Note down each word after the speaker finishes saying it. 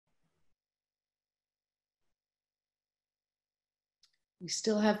We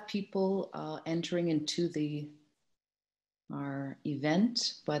still have people entering into our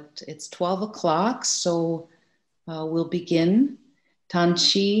event, but it's 12 o'clock, so we'll begin.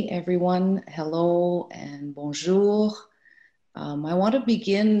 Tanchi, everyone, hello and bonjour. I want to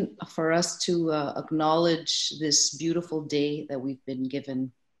begin for us to acknowledge this beautiful day that we've been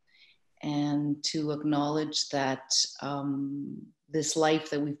given, and to acknowledge that this life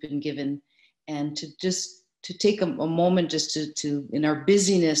that we've been given, and to take a moment just to in our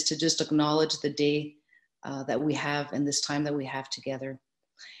busyness to just acknowledge the day that we have and this time that we have together.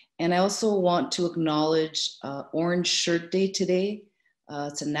 And I also want to acknowledge Orange Shirt Day today.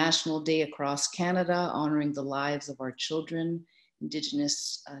 It's a national day across Canada honoring the lives of our children,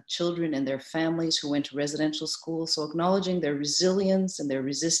 Indigenous children and their families who went to residential school. So acknowledging their resilience and their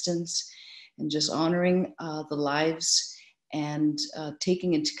resistance, and just honoring the lives and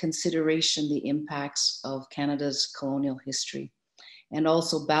taking into consideration the impacts of Canada's colonial history. And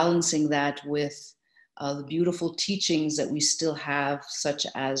also balancing that with the beautiful teachings that we still have, such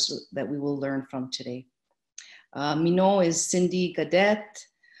as that we will learn from today. Mino is Cindy Gadet.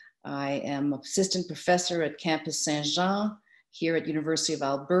 I am assistant professor at Campus Saint-Jean here at University of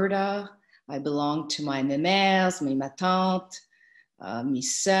Alberta. I belong to my mères, mes tantes,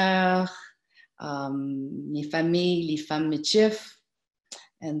 mes sœurs, mes familles, les femmes métis.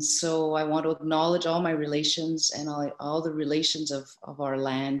 And so I want to acknowledge all my relations and all the relations of our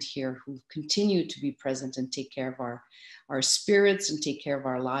land here who continue to be present and take care of our spirits and take care of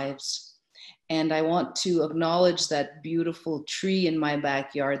our lives. And I want to acknowledge that beautiful tree in my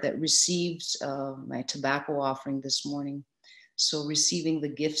backyard that received my tobacco offering this morning. So receiving the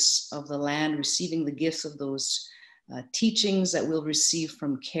gifts of the land, receiving the gifts of those teachings that we'll receive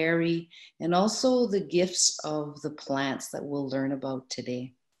from Carrie, and also the gifts of the plants that we'll learn about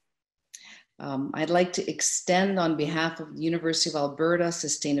today. I'd like to extend on behalf of the University of Alberta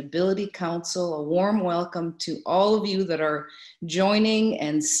Sustainability Council a warm welcome to all of you that are joining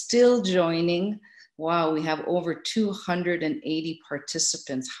and still joining. Wow, we have over 280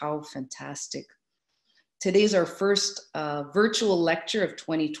 participants. How fantastic. Today's our first virtual lecture of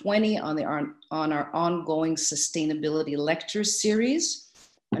 2020 on our ongoing sustainability lecture series.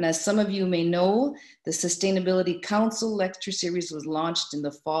 And as some of you may know, the Sustainability Council lecture series was launched in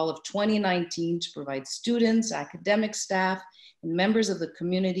the fall of 2019 to provide students, academic staff, and members of the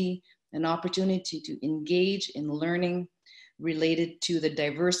community an opportunity to engage in learning related to the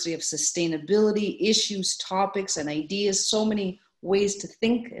diversity of sustainability issues, topics, and ideas. So many ways to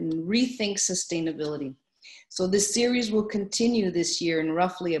think and rethink sustainability. So this series will continue this year in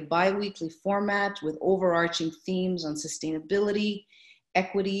roughly a bi-weekly format with overarching themes on sustainability,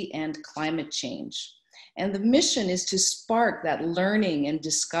 equity, and climate change. And the mission is to spark that learning and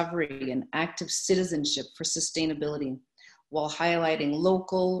discovery and active citizenship for sustainability, while highlighting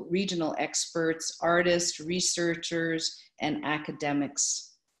local, regional experts, artists, researchers, and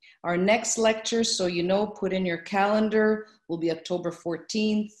academics. Our next lecture, so you know, put in your calendar, will be October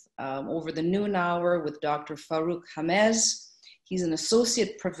 14th, over the noon hour with Dr. Farouk Hamez. He's an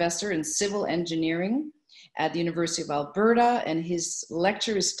associate professor in civil engineering at the University of Alberta, and his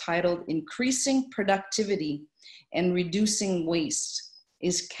lecture is titled Increasing Productivity and Reducing Waste.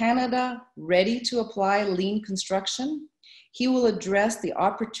 Is Canada ready to apply lean construction? He will address the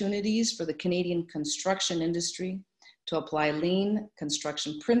opportunities for the Canadian construction industry to apply lean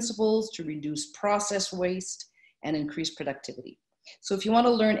construction principles to reduce process waste and increase productivity. So if you want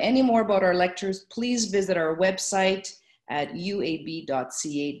to learn any more about our lectures, please visit our website at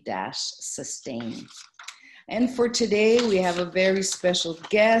uab.ca/sustain. And for today, we have a very special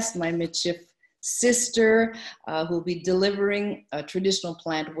guest, my Michif sister, who will be delivering a traditional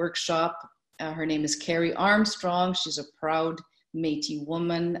plant workshop. Her name is Carrie Armstrong. She's a proud Métis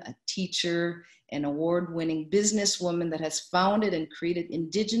woman, a teacher, an award-winning businesswoman that has founded and created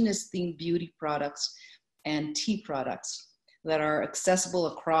Indigenous-themed beauty products and tea products that are accessible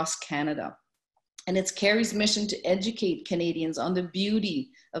across Canada. And it's Carrie's mission to educate Canadians on the beauty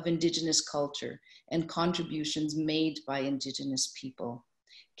of Indigenous culture and contributions made by Indigenous people.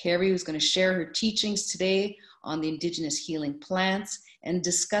 Carrie was going to share her teachings today on the Indigenous healing plants and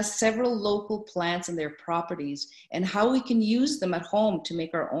discuss several local plants and their properties and how we can use them at home to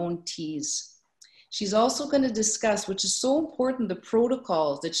make our own teas. She's also going to discuss, which is so important, the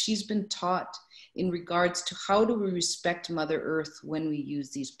protocols that she's been taught in regards to how do we respect Mother Earth when we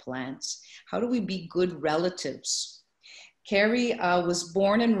use these plants? How do we be good relatives? Carrie was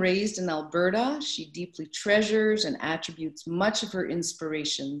born and raised in Alberta. She deeply treasures and attributes much of her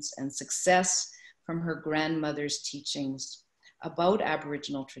inspirations and success from her grandmother's teachings about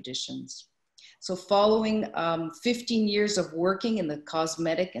Aboriginal traditions. So following 15 years of working in the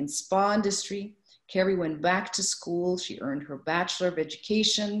cosmetic and spa industry, Carrie went back to school. She earned her Bachelor of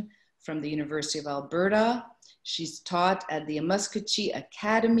Education from the University of Alberta. She's taught at the Amiskwaciy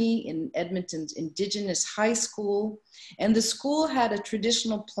Academy in Edmonton's Indigenous High School. And the school had a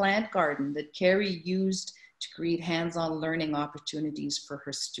traditional plant garden that Carrie used to create hands-on learning opportunities for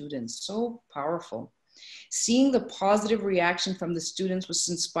her students. So powerful. Seeing the positive reaction from the students was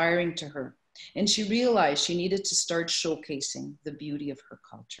inspiring to her. And she realized she needed to start showcasing the beauty of her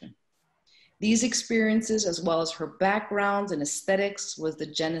culture. These experiences, as well as her backgrounds and aesthetics, was the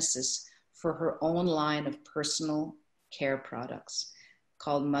genesis for her own line of personal care products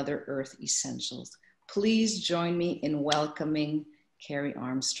called Mother Earth Essentials. Please join me in welcoming Carrie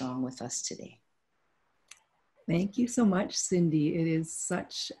Armstrong with us today. Thank you so much, Cindy. It is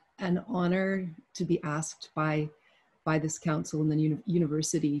such an honor to be asked by this council and the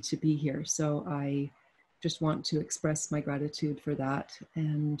university to be here. So I just want to express my gratitude for that.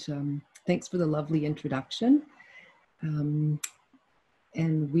 And thanks for the lovely introduction. And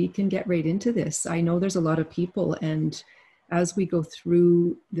we can get right into this. I know there's a lot of people, and as we go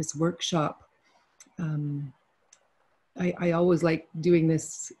through this workshop, I always like doing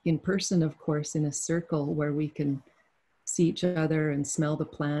this in person, of course, in a circle where we can see each other and smell the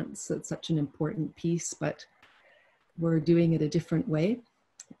plants. That's such an important piece, but we're doing it a different way.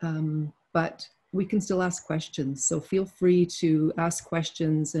 But we can still ask questions. So feel free to ask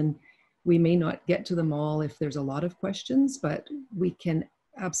questions, and we may not get to them all if there's a lot of questions, but we can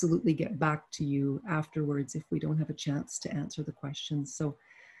absolutely get back to you afterwards if we don't have a chance to answer the questions. So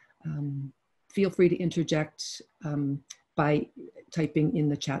feel free to interject by typing in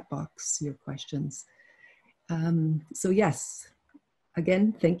the chat box your questions. So yes,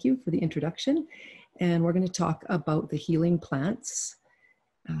 again, thank you for the introduction. And we're going to talk about the healing plants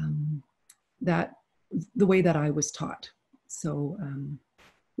that the way that I was taught. So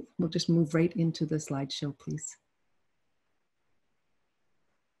we'll just move right into the slideshow, please.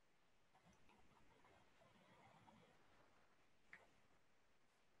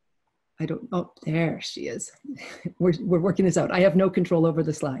 Oh, there she is. We're working this out. I have no control over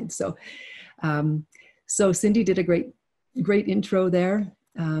the slides. So, so Cindy did a great intro there.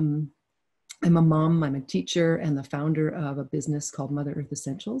 I'm a mom, I'm a teacher, and the founder of a business called Mother Earth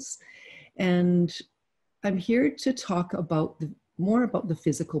Essentials. And I'm here to talk about more about the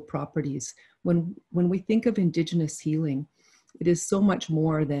physical properties. When we think of Indigenous healing, it is so much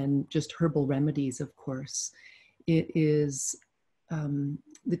more than just herbal remedies, of course. It is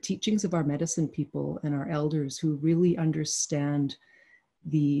the teachings of our medicine people and our elders who really understand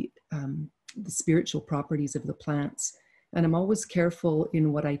the spiritual properties of the plants. And I'm always careful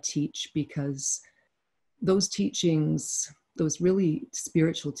in what I teach, because those teachings, those really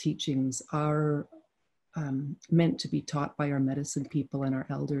spiritual teachings, are meant to be taught by our medicine people and our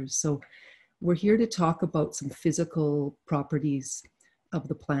elders. So we're here to talk about some physical properties of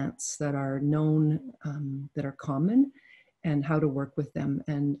the plants that are known, that are common, and how to work with them.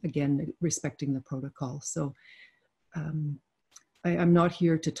 And again, respecting the protocol. So I'm not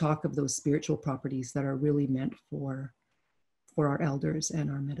here to talk of those spiritual properties that are really meant for our elders and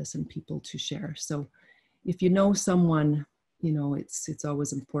our medicine people to share. So if you know someone, you know, it's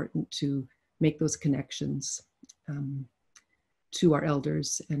always important to make those connections to our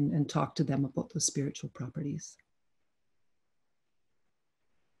elders and talk to them about those spiritual properties.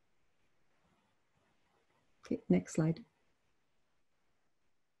 Okay, next slide.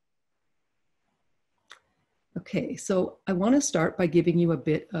 Okay, so I want to start by giving you a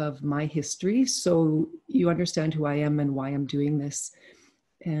bit of my history so you understand who I am and why I'm doing this.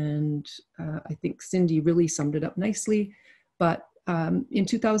 And I think Cindy really summed it up nicely. But in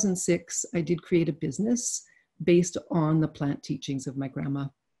 2006, I did create a business based on the plant teachings of my grandma.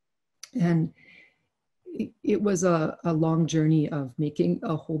 And it was a long journey of making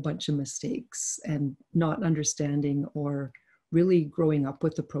a whole bunch of mistakes and not understanding or really growing up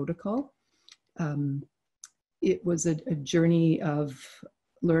with the protocol. It was a journey of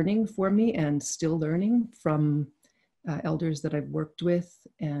learning for me and still learning from elders that I've worked with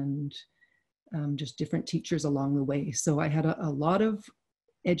and just different teachers along the way. So I had a lot of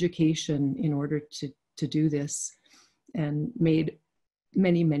education in order to do this, and made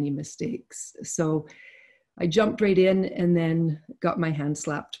many, many mistakes. So I jumped right in and then got my hand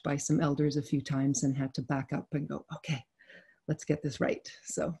slapped by some elders a few times and had to back up and go, okay, let's get this right.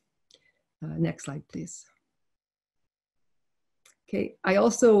 So next slide, please. Okay, I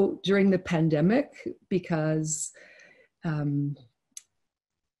also, during the pandemic, because there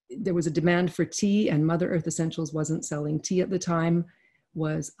was a demand for tea and Mother Earth Essentials wasn't selling tea at the time,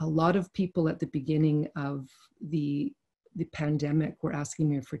 was a lot of people at the beginning of the pandemic were asking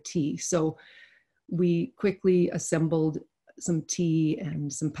me for tea. So we quickly assembled some tea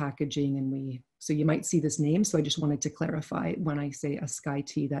and some packaging, and so you might see this name. So I just wanted to clarify, when I say Askai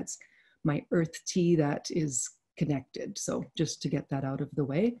tea, that's my earth tea that is connected. So just to get that out of the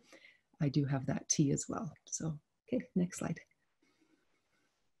way, I do have that tea as well. So, okay, next slide.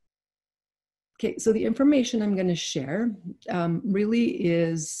 Okay, so the information I'm going to share really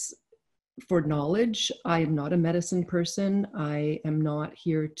is for knowledge. I am not a medicine person. I am not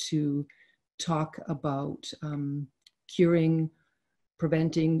here to talk about curing,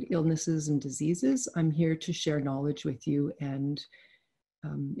 preventing illnesses and diseases. I'm here to share knowledge with you, and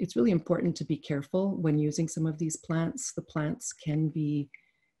it's really important to be careful when using some of these plants. The plants can be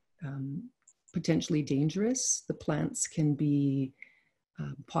potentially dangerous. The plants can be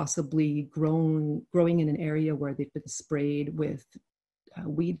possibly growing in an area where they've been sprayed with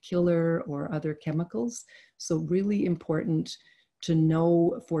weed killer or other chemicals. So really important to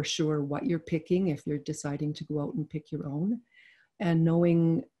know for sure what you're picking if you're deciding to go out and pick your own, and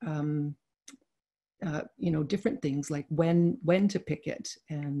knowing you know, different things like when to pick it.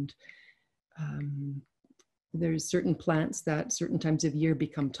 And there's certain plants that certain times of year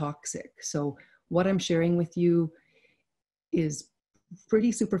become toxic. So what I'm sharing with you is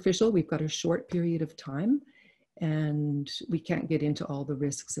pretty superficial. We've got a short period of time, and we can't get into all the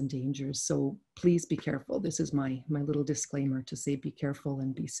risks and dangers. So please be careful. This is my little disclaimer to say be careful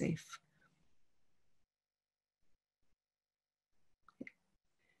and be safe.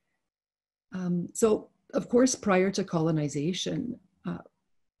 So of course, prior to colonization,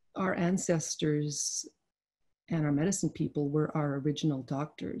 our ancestors and our medicine people were our original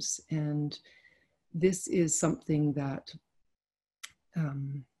doctors. And this is something that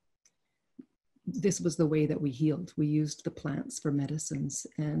this was the way that we healed. We used the plants for medicines,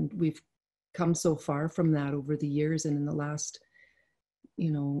 and we've come so far from that over the years. And in the last,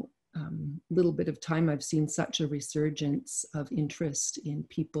 you know, little bit of time, I've seen such a resurgence of interest in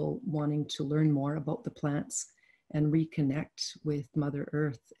people wanting to learn more about the plants and reconnect with Mother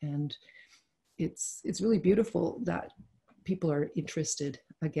Earth. And it's really beautiful that people are interested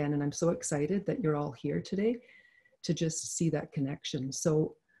again. And I'm so excited that you're all here today to just see that connection.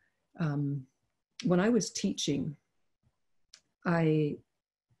 So when I was teaching, I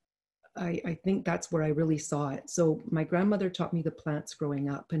think that's where I really saw it. So my grandmother taught me the plants growing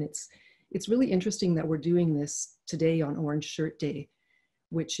up, and it's really interesting that we're doing this today on Orange Shirt Day,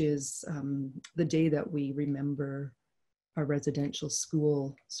 which is the day that we remember our residential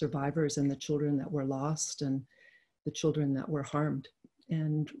school survivors and the children that were lost and the children that were harmed.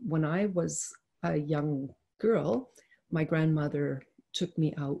 And when I was a young girl, my grandmother took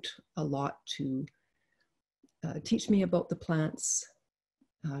me out a lot to teach me about the plants,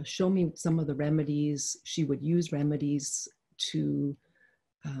 show me some of the remedies. She would use remedies to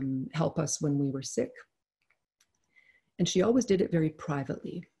help us when we were sick. And she always did it very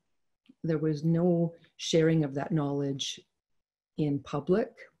privately. There was no sharing of that knowledge in public.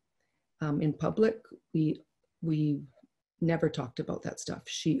 In public, we never talked about that stuff.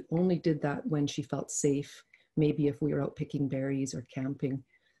 She only did that when she felt safe. Maybe if we were out picking berries or camping,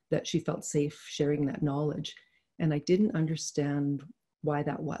 that she felt safe sharing that knowledge. And I didn't understand why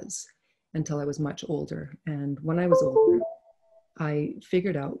that was until I was much older. And when I was older, I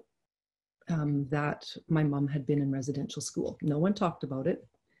figured out that my mom had been in residential school. No one talked about it.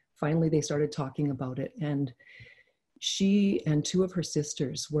 Finally, they started talking about it. And she and two of her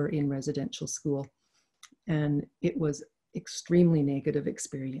sisters were in residential school. And it was extremely negative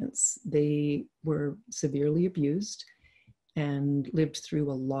experience. They were severely abused and lived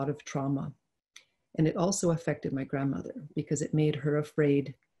through a lot of trauma. And it also affected my grandmother because it made her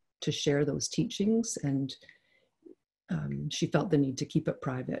afraid to share those teachings, and she felt the need to keep it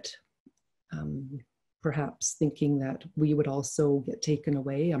private. Perhaps thinking that we would also get taken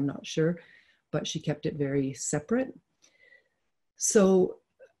away, I'm not sure, but she kept it very separate. So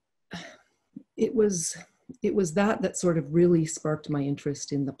it was that sort of really sparked my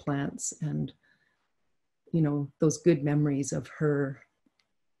interest in the plants, and, you know, those good memories of her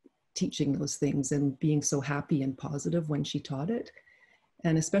teaching those things and being so happy and positive when she taught it.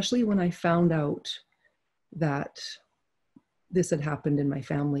 And especially when I found out that this had happened in my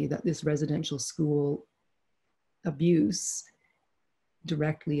family, that this residential school abuse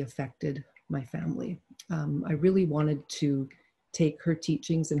directly affected my family. I really wanted to take her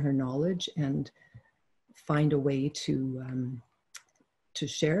teachings and her knowledge and find a way to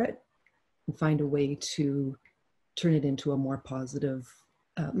share it and find a way to turn it into a more positive,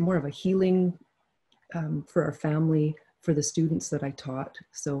 more of a healing for our family, for the students that I taught.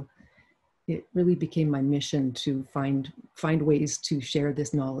 So it really became my mission to find ways to share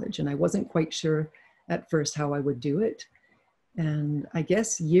this knowledge. And I wasn't quite sure at first how I would do it. And I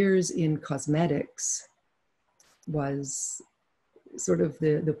guess years in cosmetics was sort of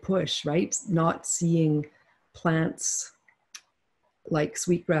the push, right? Not seeing plants like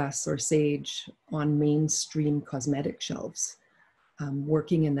sweetgrass or sage on mainstream cosmetic shelves.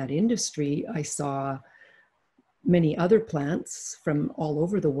 Working in that industry, I saw many other plants from all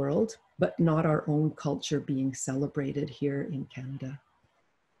over the world, but not our own culture being celebrated here in Canada.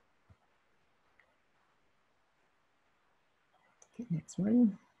 Okay, next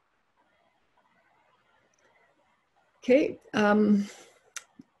one. Okay,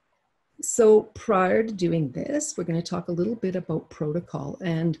 so prior to doing this, we're going to talk a little bit about protocol.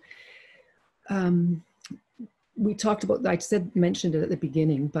 And we talked about, I mentioned it at the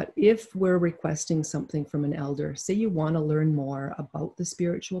beginning, but if we're requesting something from an elder, say you want to learn more about the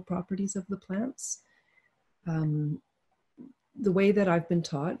spiritual properties of the plants, the way that I've been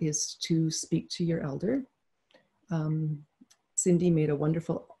taught is to speak to your elder. Cindy made a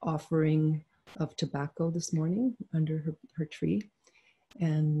wonderful offering of tobacco this morning under her tree.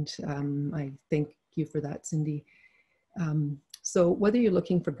 And I thank you for that, Cindy. So whether you're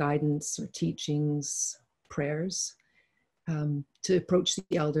looking for guidance or teachings, prayers, to approach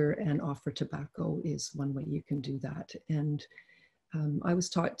the elder and offer tobacco is one way you can do that. And I was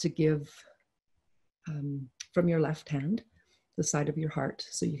taught to give from your left hand, the side of your heart,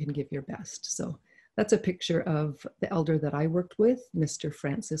 so you can give your best. So that's a picture of the elder that I worked with, Mr.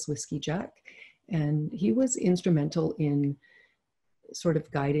 Francis Whiskey Jack. And he was instrumental in sort of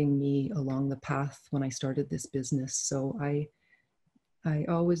guiding me along the path when I started this business. So I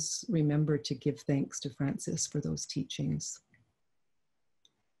always remember to give thanks to Francis for those teachings.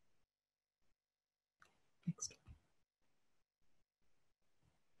 Next.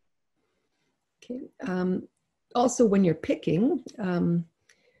 Okay. Also, when you're picking,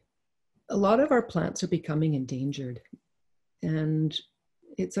 a lot of our plants are becoming endangered. And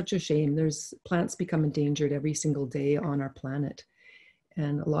it's such a shame. There's plants become endangered every single day on our planet.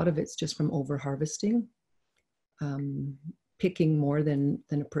 And a lot of it's just from over harvesting, picking more than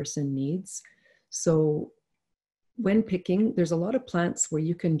a person needs. So when picking, there's a lot of plants where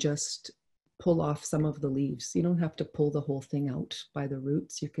you can just pull off some of the leaves. You don't have to pull the whole thing out by the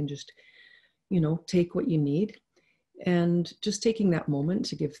roots. You can just, take what you need. And just taking that moment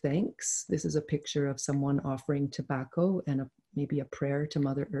to give thanks. This is a picture of someone offering tobacco and maybe a prayer to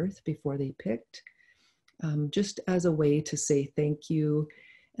Mother Earth before they picked. Just as a way to say thank you.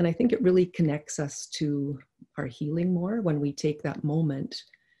 And I think it really connects us to our healing more when we take that moment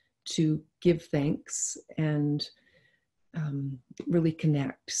to give thanks and really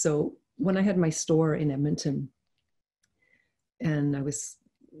connect. So when I had my store in Edmonton, and I was,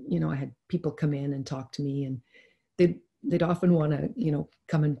 I had people come in and talk to me, and they'd often want to,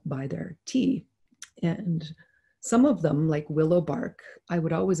 come and buy their tea. And some of them, like willow bark, I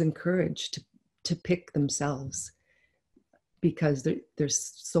would always encourage to pick themselves, because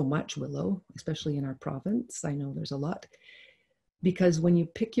there's so much willow, especially in our province. I know there's a lot. Because when you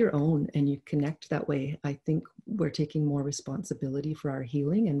pick your own and you connect that way, I think we're taking more responsibility for our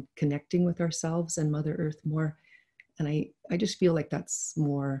healing and connecting with ourselves and Mother Earth more. And I just feel like that's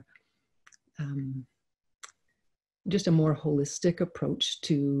more, just a more holistic approach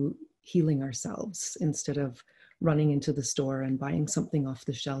to healing ourselves instead of running into the store and buying something off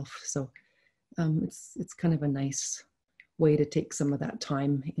the shelf. So it's kind of a nice way to take some of that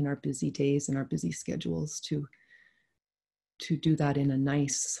time in our busy days and our busy schedules to do that in a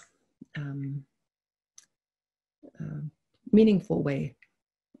nice, meaningful way,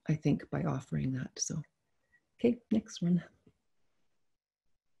 I think, by offering that. So, okay, next one.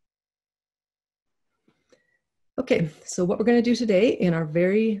 Okay, so what we're going to do today in our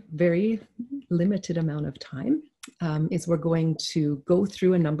very, very limited amount of time is we're going to go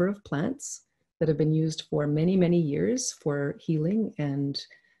through a number of plants that have been used for many, many years for healing and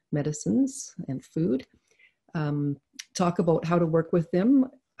medicines and food. Talk about how to work with them.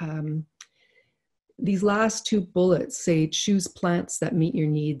 These last two bullets say choose plants that meet your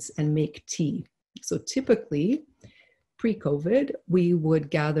needs and make tea. So typically, pre-COVID, we would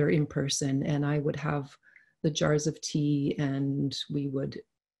gather in person and I would have the jars of tea and we would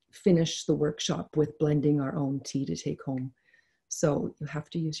finish the workshop with blending our own tea to take home. So you have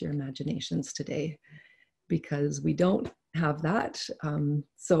to use your imaginations today because we don't have that.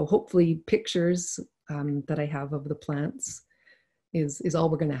 So hopefully pictures that I have of the plants is all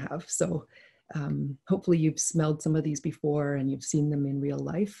we're going to have. So hopefully you've smelled some of these before and you've seen them in real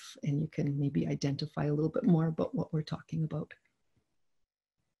life, and you can maybe identify a little bit more about what we're talking about.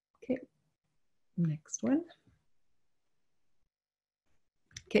 Okay, next one.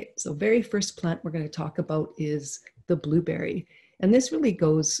 Okay, so very first plant we're going to talk about is the blueberry. And this really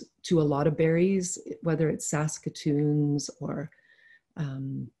goes to a lot of berries, whether it's Saskatoons or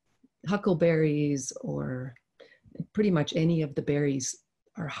huckleberries, or pretty much any of the berries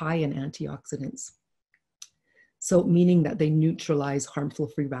are high in antioxidants. So meaning that they neutralize harmful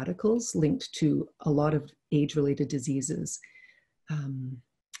free radicals linked to a lot of age-related diseases,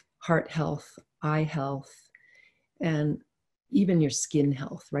 heart health, eye health, and even your skin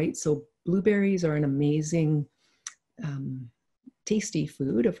health, right? So blueberries are an amazing, tasty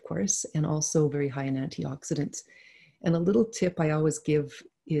food, of course, and also very high in antioxidants. And a little tip I always give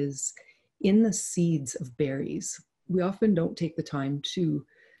is in the seeds of berries, we often don't take the time to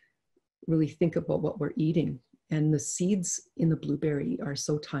really think about what we're eating. And the seeds in the blueberry are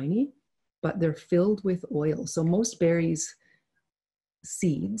so tiny, but they're filled with oil. So most berries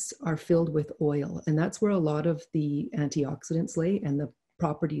seeds are filled with oil, and that's where a lot of the antioxidants lay and the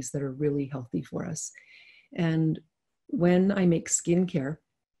properties that are really healthy for us. And when I make skincare,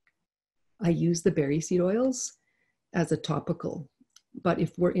 I use the berry seed oils as a topical, but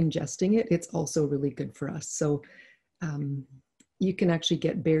if we're ingesting it, it's also really good for us. So you can actually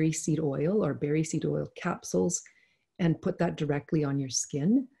get berry seed oil or berry seed oil capsules and put that directly on your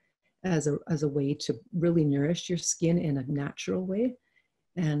skin as a way to really nourish your skin in a natural way,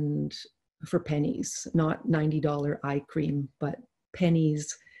 and for pennies, not $90 eye cream, but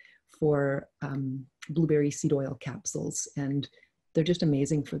pennies for blueberry seed oil capsules. And they're just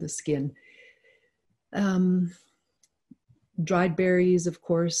amazing for the skin. Dried berries, of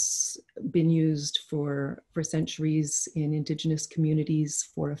course, been used for centuries in Indigenous communities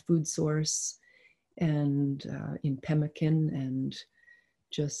for a food source, and in pemmican, and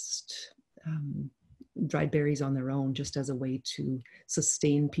just dried berries on their own, just as a way to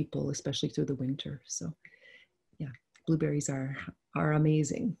sustain people, especially through the winter. So yeah, blueberries are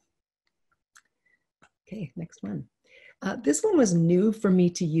amazing. Okay, next one. This one was new for me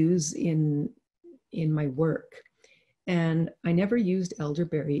to use in my work. And I never used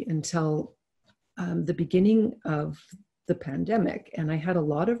elderberry until the beginning of the pandemic. And I had a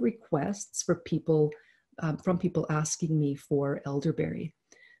lot of requests for people, from people asking me for elderberry.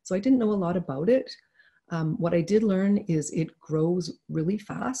 So I didn't know a lot about it. What I did learn is it grows really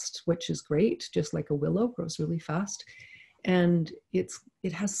fast, which is great, just like a willow grows really fast. And it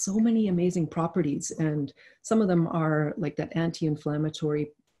has so many amazing properties. And some of them are like that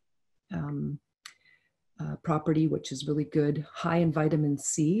anti-inflammatory property, which is really good, high in vitamin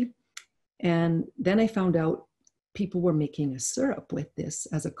C. And then I found out people were making a syrup with this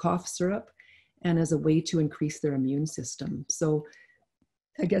as a cough syrup and as a way to increase their immune system. So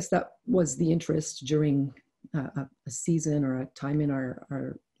I guess that was the interest during a season or a time in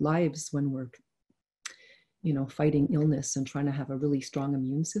our lives when we're, fighting illness and trying to have a really strong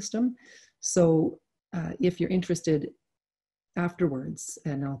immune system. So if you're interested afterwards,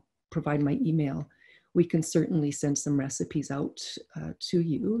 and I'll provide my email, we can certainly send some recipes out to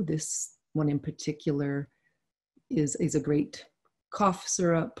you. This one in particular is a great cough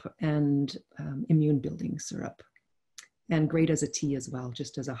syrup and immune building syrup, and great as a tea as well,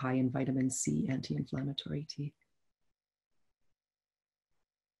 just as a high in vitamin C anti-inflammatory tea.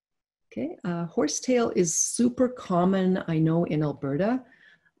 Okay, horsetail is super common, I know, in Alberta.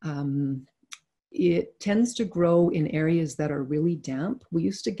 It tends to grow in areas that are really damp. We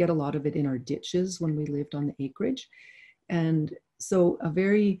used to get a lot of it in our ditches when we lived on the acreage. And so a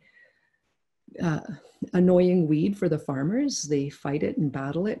very annoying weed for the farmers. They fight it and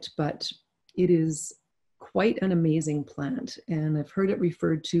battle it, but it is quite an amazing plant. And I've heard it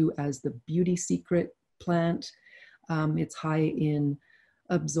referred to as the beauty secret plant. It's high in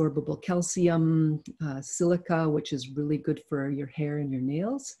absorbable calcium, silica, which is really good for your hair and your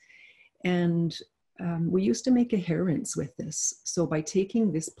nails. And we used to make a hair rinse with this. So by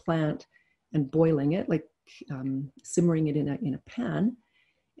taking this plant and boiling it, like simmering it in a pan,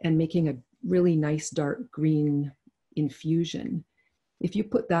 and making a really nice dark green infusion, if you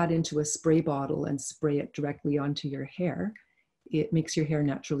put that into a spray bottle and spray it directly onto your hair, it makes your hair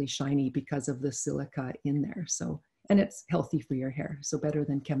naturally shiny because of the silica in there. So, and it's healthy for your hair, so better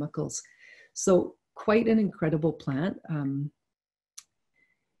than chemicals. So quite an incredible plant.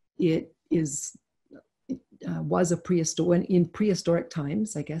 It was in prehistoric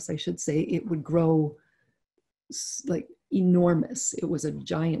times, I guess I should say, it would grow like enormous. It was a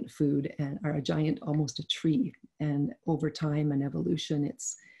giant food, or a giant, almost a tree. And over time and evolution,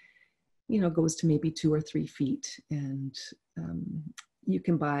 goes to maybe 2 or 3 feet. And you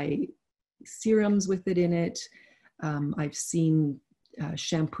can buy serums with it in it. I've seen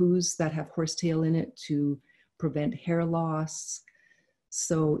shampoos that have horsetail in it to prevent hair loss.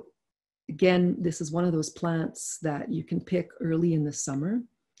 So again, this is one of those plants that you can pick early in the summer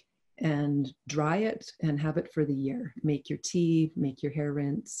and dry it and have it for the year. Make your tea, make your hair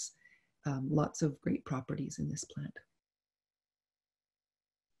rinse. Lots of great properties in this plant.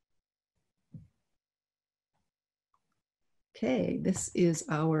 Okay, this is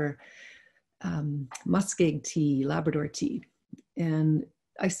our muskeg tea, Labrador tea. And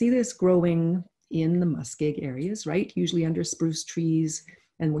I see this growing in the muskeg areas, right? Usually under spruce trees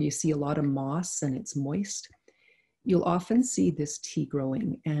and where you see a lot of moss and it's moist. You'll often see this tea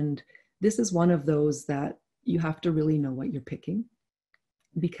growing. And this is one of those that you have to really know what you're picking,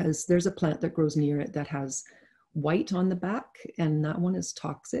 because there's a plant that grows near it that has white on the back, and that one is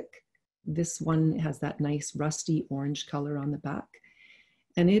toxic. This one has that nice rusty orange color on the back.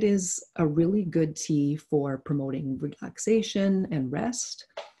 And it is a really good tea for promoting relaxation and rest.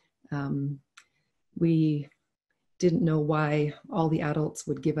 We didn't know why all the adults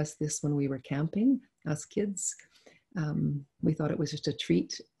would give us this when we were camping, us kids. We thought it was just a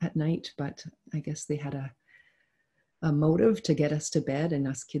treat at night, but I guess they had a motive to get us to bed and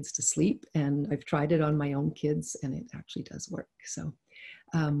us kids to sleep. And I've tried it on my own kids and it actually does work. So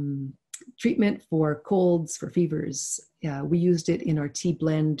treatment for colds, for fevers. We used it in our tea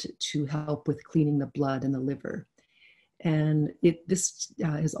blend to help with cleaning the blood and the liver. And this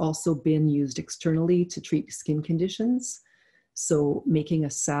has also been used externally to treat skin conditions. So making a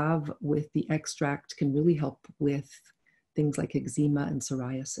salve with the extract can really help with things like eczema and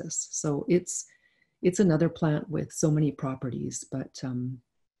psoriasis. So it's another plant with so many properties, but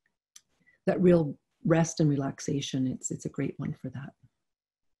that real rest and relaxation, it's a great one for that.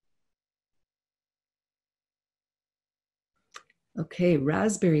 Okay,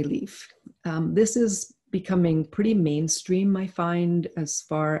 raspberry leaf. This is becoming pretty mainstream, I find, as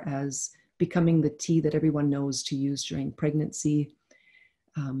far as becoming the tea that everyone knows to use during pregnancy,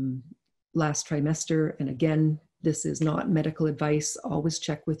 last trimester. And again, this is not medical advice. Always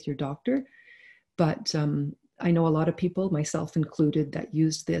check with your doctor. But I know a lot of people, myself included, that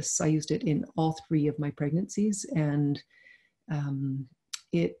used this. I used it in all 3 of my pregnancies, and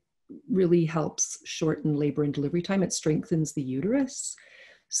it really helps shorten labor and delivery time. It strengthens the uterus.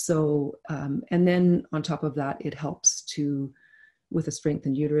 So, and then on top of that, it helps with a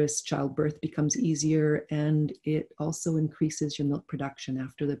strengthened uterus, childbirth becomes easier, and it also increases your milk production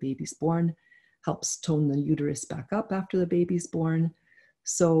after the baby's born, helps tone the uterus back up after the baby's born.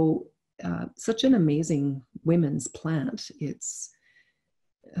 So such an amazing women's plant. It's,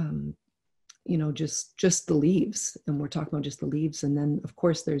 just the leaves, and we're talking about just the leaves. And then of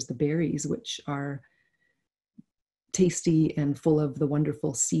course there's the berries, which are tasty and full of the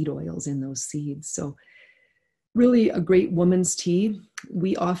wonderful seed oils in those seeds. So really a great woman's tea.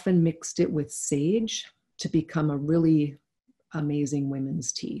 We often mixed it with sage to become a really amazing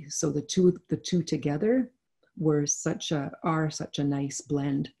women's tea. So the two together are such a nice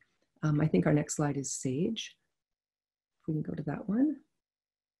blend. I think our next slide is sage. If we can go to that one.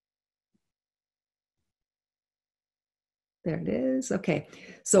 There it is. Okay.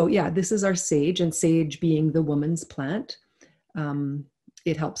 So yeah, this is our sage, and sage being the woman's plant.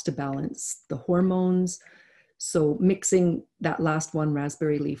 It helps to balance the hormones. So mixing that last one,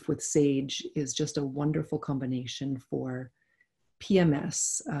 raspberry leaf, with sage is just a wonderful combination for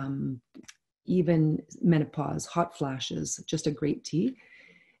PMS, even menopause, hot flashes, just a great tea.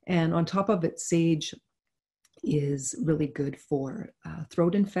 And on top of it, sage is really good for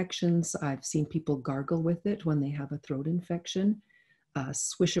throat infections. I've seen people gargle with it when they have a throat infection,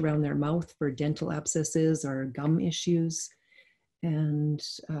 swish around their mouth for dental abscesses or gum issues. And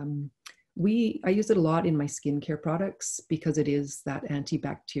I use it a lot in my skincare products because it is that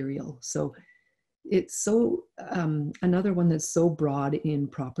antibacterial. So it's so another one that's so broad in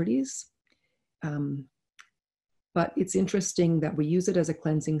properties. But it's interesting that we use it as a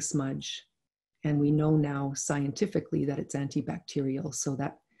cleansing smudge. And we know now scientifically that it's antibacterial, so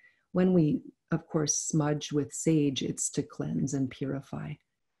that when we, of course, smudge with sage, it's to cleanse and purify.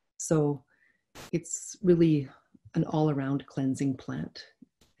 So it's really an all-around cleansing plant.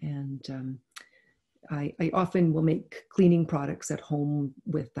 And I often will make cleaning products at home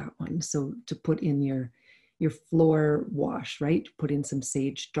with that one. So to put in your floor wash, right? Put in some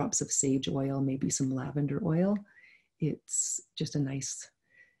sage, drops of sage oil, maybe some lavender oil. It's just a nice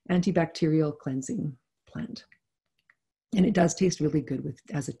antibacterial cleansing plant. And it does taste really good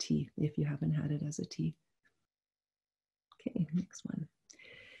as a tea, if you haven't had it as a tea. Okay, next one.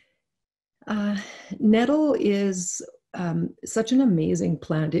 Uh, Nettle is such an amazing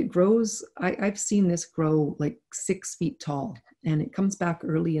plant. It grows, I've seen this grow like 6 feet tall, and it comes back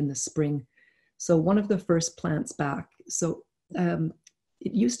early in the spring. So one of the first plants back. So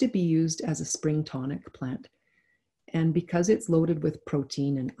it used to be used as a spring tonic plant. And because it's loaded with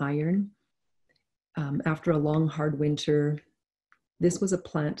protein and iron, after a long, hard winter, this was a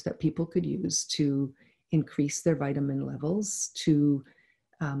plant that people could use to increase their vitamin levels. You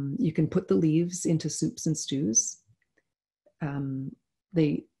can put the leaves into soups and stews.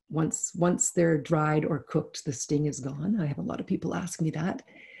 Once they're dried or cooked, the sting is gone. I have a lot of people ask me that.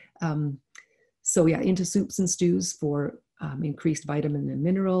 So yeah, into soups and stews for increased vitamin and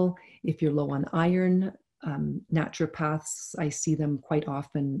mineral. If you're low on iron, naturopaths, I see them quite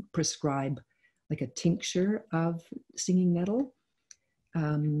often prescribe like a tincture of stinging nettle.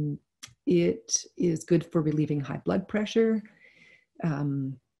 It is good for relieving high blood pressure.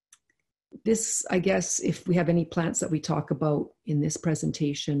 This, I guess, if we have any plants that we talk about in this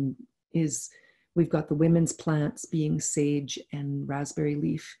presentation, is we've got the women's plants being sage and raspberry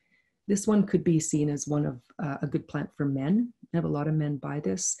leaf. This one could be seen as one of a good plant for men. I have a lot of men buy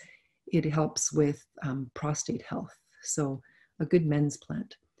this. It helps with prostate health, so a good men's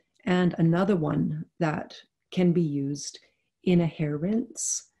plant. And another one that can be used in a hair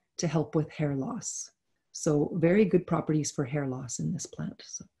rinse to help with hair loss. So very good properties for hair loss in this plant.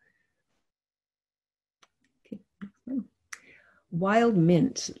 So, okay, next one. Wild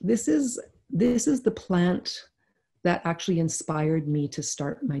mint. This is the plant that actually inspired me to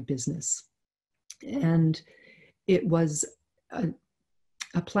start my business. And it was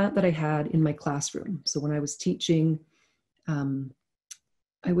a plant that I had in my classroom. So when I was teaching,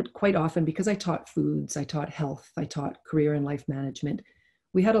 I would quite often, because I taught foods, I taught health, I taught career and life management,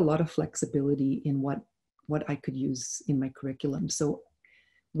 we had a lot of flexibility in what I could use in my curriculum. So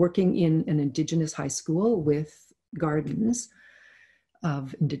working in an Indigenous high school with gardens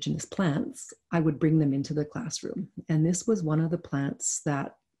of Indigenous plants, I would bring them into the classroom. And this was one of the plants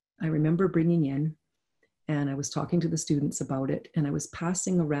that I remember bringing in, and I was talking to the students about it, and I was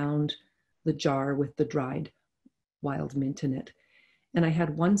passing around the jar with the dried wild mint in it. And I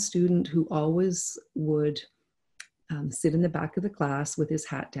had one student who always would sit in the back of the class with his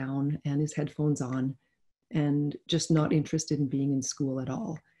hat down and his headphones on, and just not interested in being in school at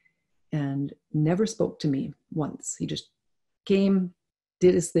all, and never spoke to me once. He just came,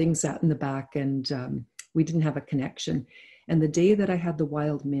 did his thing, sat in the back, and we didn't have a connection. And the day that I had the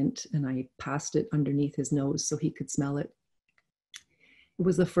wild mint and I passed it underneath his nose so he could smell it, it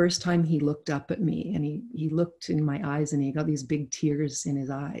was the first time he looked up at me, and he looked in my eyes, and he got these big tears in his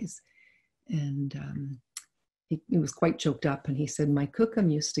eyes. And he was quite choked up, and he said, "My cookum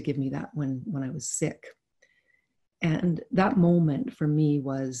used to give me that when I was sick." And that moment for me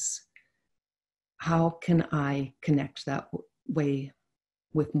was, how can I connect that way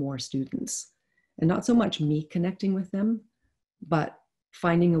with more students? And not so much me connecting with them, but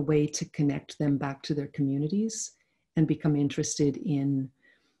finding a way to connect them back to their communities and become interested in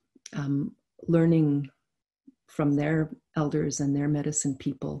learning from their elders and their medicine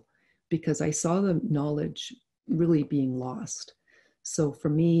people, because I saw the knowledge really being lost. So for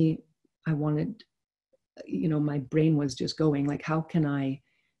me, I wanted, my brain was just going like, how can I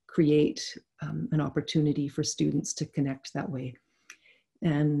create an opportunity for students to connect that way?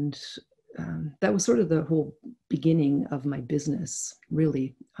 And that was sort of the whole beginning of my business,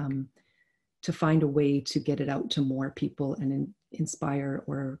 really, to find a way to get it out to more people and inspire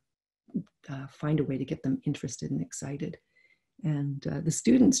or find a way to get them interested and excited. And the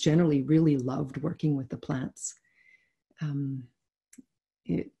students generally really loved working with the plants.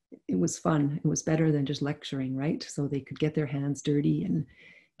 It was fun. It was better than just lecturing, right? So they could get their hands dirty and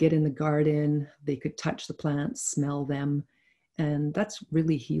get in the garden. They could touch the plants, smell them. And that's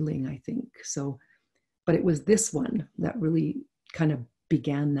really healing, I think. So, but it was this one that really kind of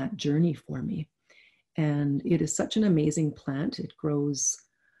began that journey for me. And it is such an amazing plant. It grows,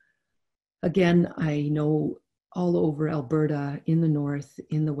 again, I know, all over Alberta, in the north,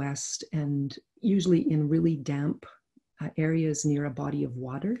 in the west, and usually in really damp areas near a body of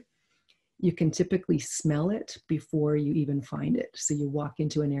water. You can typically smell it before you even find it. So you walk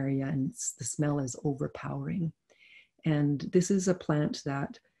into an area and the smell is overpowering. And this is a plant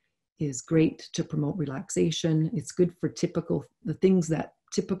that is great to promote relaxation. It's good for the things that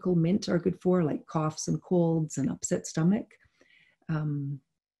typical mint are good for, like coughs and colds and upset stomach.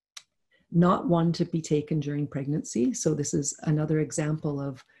 Not one to be taken during pregnancy. So this is another example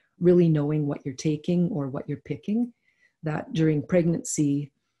of really knowing what you're taking or what you're picking, that during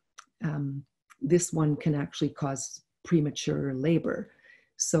pregnancy, this one can actually cause premature labor.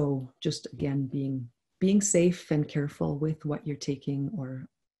 So just again, being safe and careful with what you're taking or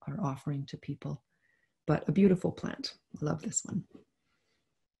are offering to people. But a beautiful plant. I love this one.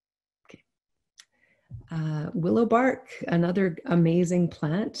 Okay. Willow bark, another amazing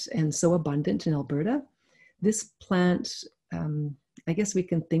plant and so abundant in Alberta. This plant, I guess we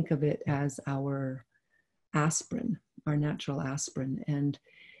can think of it as our aspirin, our natural aspirin, and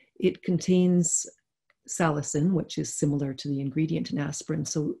it contains salicin, which is similar to the ingredient in aspirin.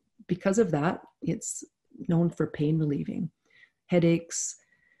 So because of that, it's known for pain relieving, headaches,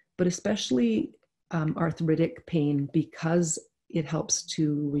 but especially arthritic pain, because it helps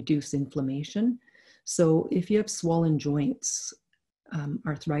to reduce inflammation. So if you have swollen joints,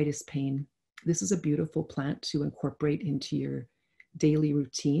 arthritis pain, this is a beautiful plant to incorporate into your daily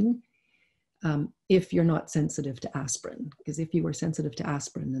routine. If you're not sensitive to aspirin, because if you were sensitive to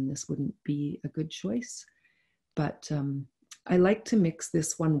aspirin, then this wouldn't be a good choice. But I like to mix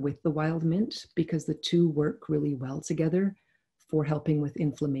this one with the wild mint because the two work really well together for helping with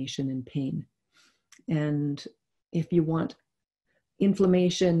inflammation and pain. And if you want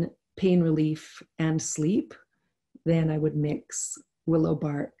inflammation, pain relief, and sleep, then I would mix willow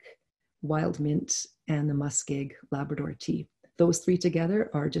bark, wild mint, and the muskeg Labrador tea. Those three together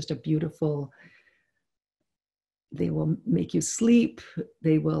are just a beautiful, they will make you sleep,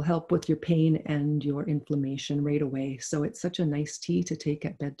 they will help with your pain and your inflammation right away. So it's such a nice tea to take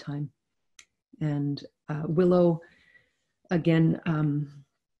at bedtime. And willow, again,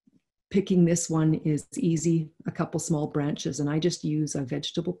 picking this one is easy, a couple small branches, and I just use a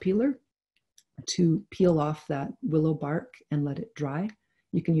vegetable peeler to peel off that willow bark and let it dry.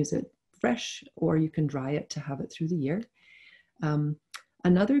 You can use it fresh or you can dry it to have it through the year.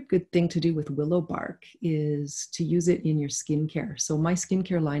 Another good thing to do with willow bark is to use it in your skincare. So my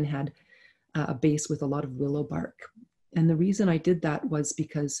skincare line had a base with a lot of willow bark. And the reason I did that was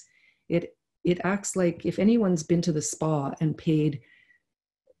because it acts like, if anyone's been to the spa and paid,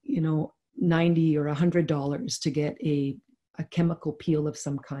 $90 or $100 to get a chemical peel of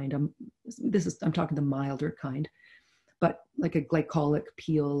some kind. I'm talking the milder kind, but like a glycolic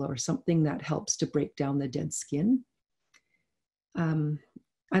peel or something that helps to break down the dead skin.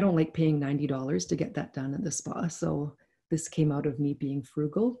 I don't like paying $90 to get that done at the spa. So this came out of me being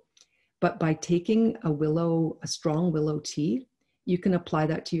frugal. But by taking a strong willow tea, you can apply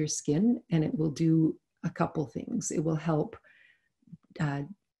that to your skin and it will do a couple things. It will help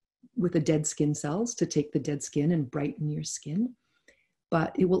with the dead skin cells to take the dead skin and brighten your skin.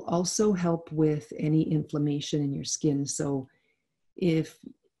 But it will also help with any inflammation in your skin. So if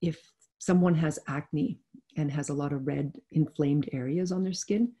someone has acne and has a lot of red inflamed areas on their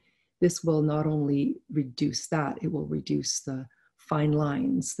skin, this will not only reduce that, it will reduce the fine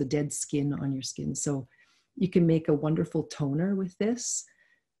lines, the dead skin on your skin. So you can make a wonderful toner with this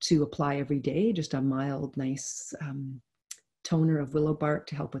to apply every day, just a mild, nice toner of willow bark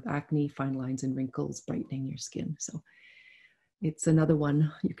to help with acne, fine lines and wrinkles, brightening your skin. So it's another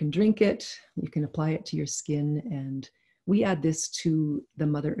one. You can drink it, you can apply it to your skin, and we add this to the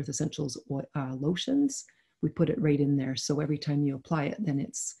Mother Earth Essentials lotions. We put it right in there. So every time you apply it, then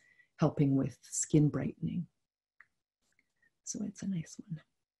it's helping with skin brightening. So it's a nice one.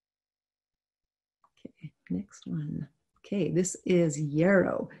 Okay, next one. Okay, this is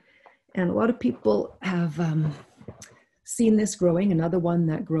yarrow. And a lot of people have seen this growing, another one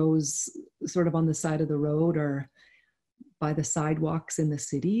that grows sort of on the side of the road or by the sidewalks in the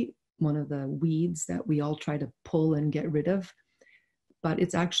city, one of the weeds that we all try to pull and get rid of. But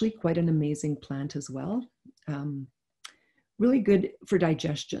it's actually quite an amazing plant as well. Really good for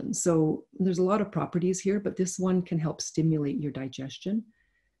digestion. So there's a lot of properties here, but this one can help stimulate your digestion.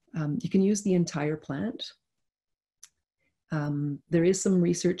 You can use the entire plant. There is some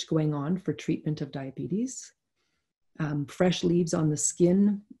research going on for treatment of diabetes. Fresh leaves on the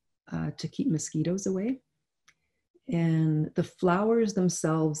skin to keep mosquitoes away. And the flowers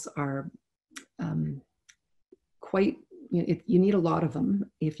themselves are quite, you need a lot of them.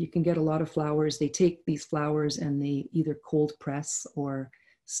 If you can get a lot of flowers, they take these flowers and they either cold press or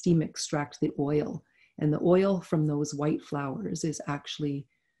steam extract the oil. And the oil from those white flowers is actually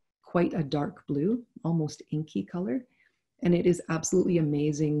quite a dark blue, almost inky color. And it is absolutely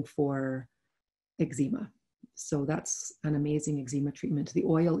amazing for eczema. So that's an amazing eczema treatment. The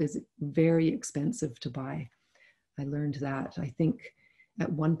oil is very expensive to buy. I learned that. I think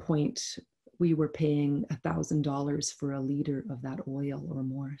at one point we were paying $1,000 for a liter of that oil or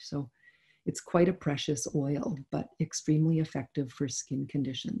more. So it's quite a precious oil, but extremely effective for skin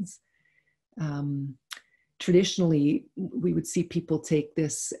conditions. Traditionally, we would see people take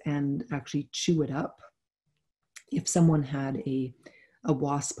this and actually chew it up. If someone had a a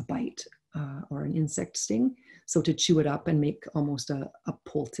wasp bite or an insect sting. So to chew it up and make almost a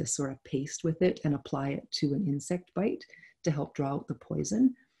poultice or a paste with it and apply it to an insect bite to help draw out the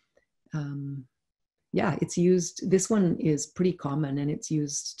poison. Yeah, it's used, this one is pretty common and it's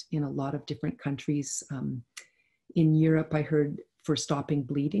used in a lot of different countries. In Europe, I heard for stopping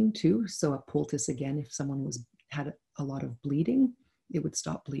bleeding too. So a poultice, again, if someone had a lot of bleeding, it would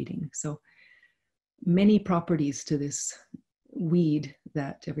stop bleeding. So many properties to this weed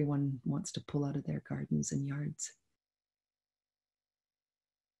that everyone wants to pull out of their gardens and yards.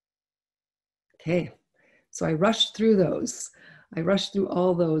 Okay, so I rushed through those. I rushed through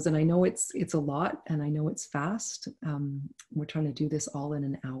all those, and I know it's a lot, and I know it's fast. We're trying to do this all in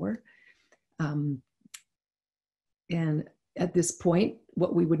an hour. And at this point,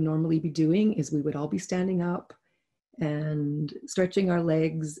 what we would normally be doing is we would all be standing up and stretching our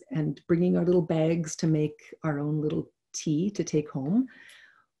legs and bringing our little bags to make our own little tea to take home.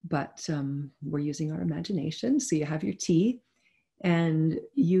 But we're using our imagination. So you have your tea and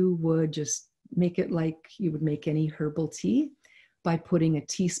you would just make it like you would make any herbal tea by putting a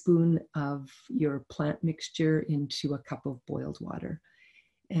teaspoon of your plant mixture into a cup of boiled water.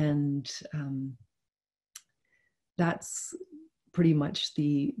 And that's pretty much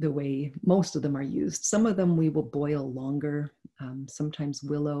the way most of them are used. Some of them we will boil longer, sometimes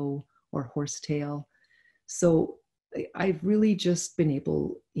willow or horsetail. So I've really just been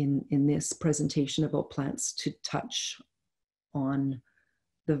able in this presentation about plants to touch on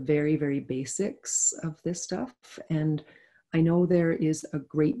the very, very basics of this stuff. And I know there is a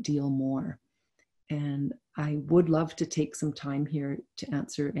great deal more. And I would love to take some time here to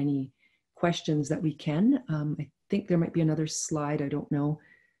answer any questions that we can. I think there might be another slide, I don't know.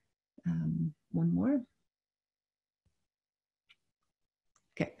 One more.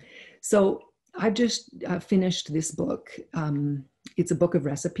 Okay, so I've just finished this book. It's a book of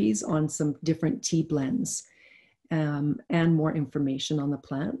recipes on some different tea blends and more information on the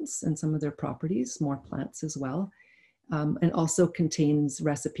plants and some of their properties, more plants as well. And also contains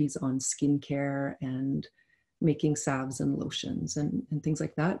recipes on skincare and making salves and lotions and things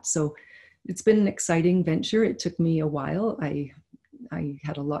like that. So it's been an exciting venture. It took me a while. I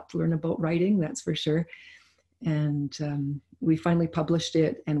had a lot to learn about writing, that's for sure. And we finally published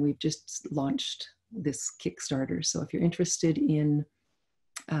it and we've just launched this Kickstarter. So if you're interested in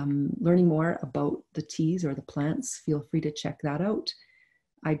learning more about the teas or the plants, feel free to check that out.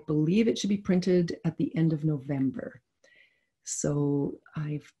 I believe it should be printed at the end of November. So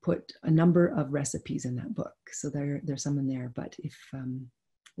I've put a number of recipes in that book. So there's some in there, but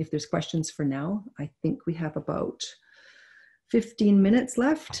if there's questions for now, I think we have about 15 minutes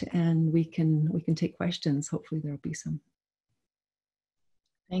left and we can take questions. Hopefully there'll be some.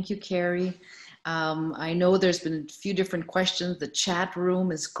 Thank you, Carrie. I know there's been a few different questions. The chat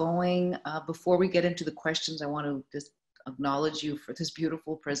room is going. Before we get into the questions, I want to just acknowledge you for this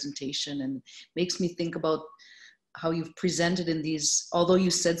beautiful presentation, and it makes me think about how you've presented in these, although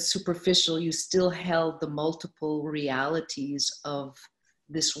you said superficial, you still held the multiple realities of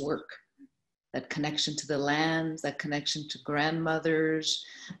this work. That connection to the land, that connection to grandmothers,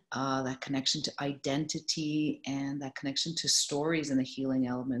 that connection to identity, and that connection to stories and the healing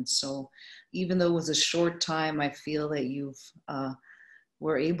elements. So even though it was a short time, I feel that you've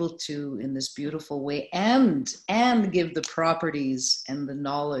were able to, in this beautiful way, and give the properties and the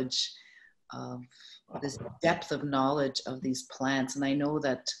knowledge of this depth of knowledge of these plants. And I know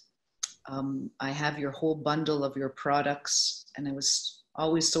that I have your whole bundle of your products, and I was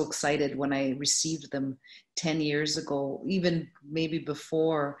always so excited when I received them 10 years ago, even maybe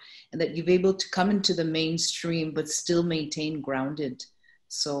before, and that you've able to come into the mainstream but still maintain grounded.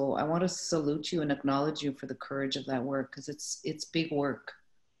 So I want to salute you and acknowledge you for the courage of that work, because it's big work.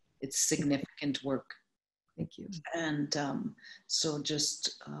 It's significant work. Thank you. And so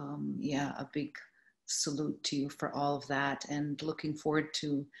just, yeah, a big salute to you for all of that, and looking forward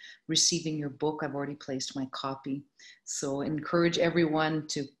to receiving your book. I've already placed my copy. So encourage everyone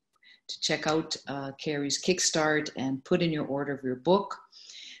to check out Carrie's Kickstart and put in your order of your book.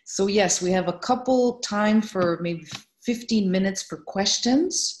 So yes, we have a couple time for maybe 15 minutes for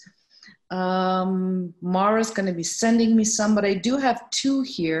questions. Mara's going to be sending me some, but I do have two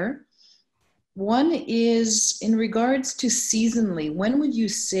here. One is in regards to seasonally, when would you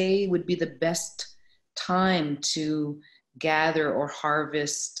say would be the best time to gather or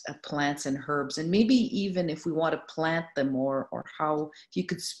harvest plants and herbs, and maybe even if we want to plant them, or how, if you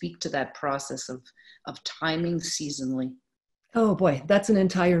could speak to that process of timing seasonally. Oh boy, that's an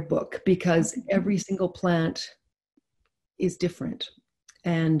entire book, because every single plant is different.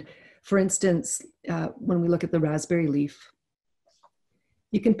 And for instance, when we look at the raspberry leaf,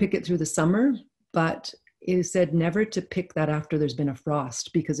 You can pick it through the summer, but it is said never to pick that after there's been a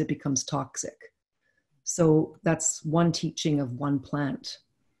frost because it becomes toxic. So that's one teaching of one plant.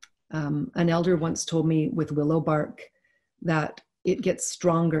 An elder once told me with willow bark that it gets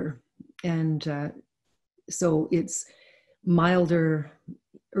stronger. And so it's milder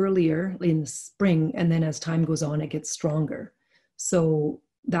earlier in the spring, and then as time goes on, it gets stronger. So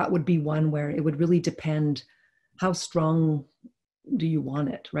that would be one where it would really depend how strong do you want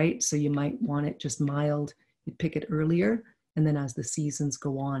it, right? So you might want it just mild, you pick it earlier, and then as the seasons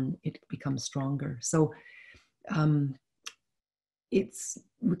go on, it becomes stronger. So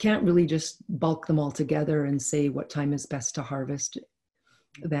we can't really just bulk them all together and say what time is best to harvest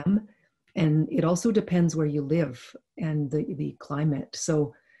them. And it also depends where you live and the climate.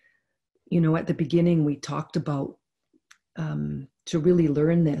 So, at the beginning, we talked about to really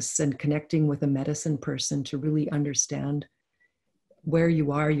learn this and connecting with a medicine person to really understand where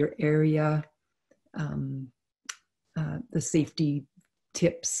you are, your area, the safety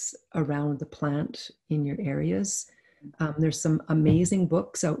tips around the plant in your areas. There's some amazing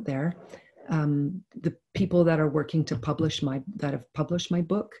books out there. The people that are working to that have published my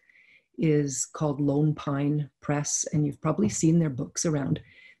book is called Lone Pine Press, and you've probably seen their books around.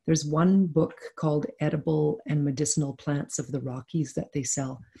 There's one book called Edible and Medicinal Plants of the Rockies that they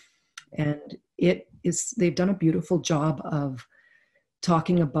sell. And they've done a beautiful job of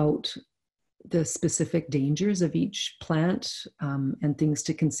talking about the specific dangers of each plant and things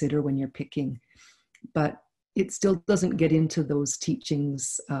to consider when you're picking. But it still doesn't get into those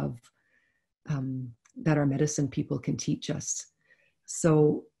teachings of that our medicine people can teach us.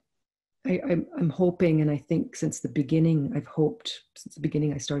 So I'm hoping, and I think since the beginning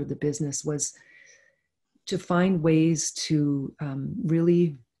I started the business, was to find ways to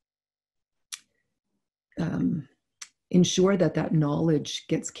really ensure that knowledge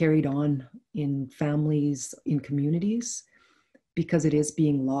gets carried on in families, in communities, because it is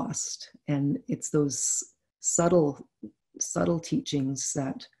being lost. And it's those subtle teachings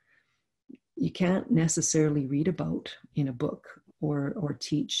that you can't necessarily read about in a book or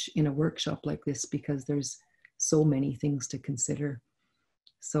teach in a workshop like this, because there's so many things to consider.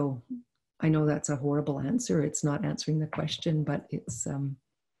 So I know that's a horrible answer. It's not answering the question, but it's...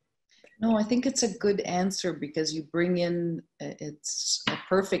 No, I think it's a good answer, because you bring in, it's a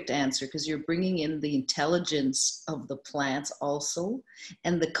perfect answer, because you're bringing in the intelligence of the plants also,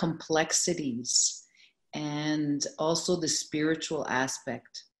 and the complexities, and also the spiritual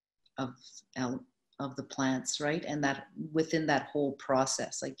aspect of the plants, right? And that within that whole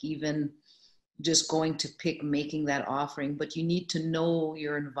process, like even just going to pick, making that offering, but you need to know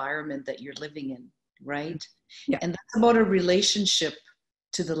your environment that you're living in, right? Yeah. And that's about a relationship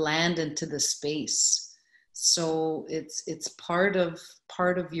to the land and to the space. So it's part of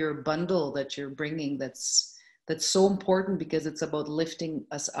your bundle that you're bringing. That's so important, because it's about lifting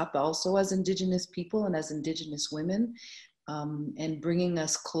us up also as Indigenous people and as Indigenous women, and bringing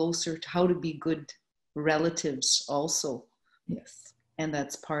us closer to how to be good relatives also. Yes. And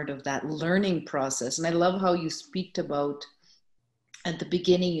that's part of that learning process. And I love how you speak about, at the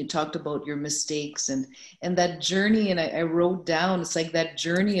beginning, you talked about your mistakes and that journey. And I wrote down, it's like that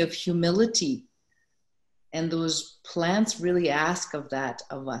journey of humility. And those plants really ask of that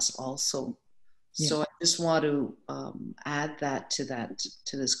of us also. Yeah. So I just want to add that to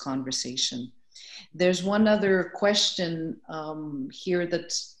this conversation. There's one other question here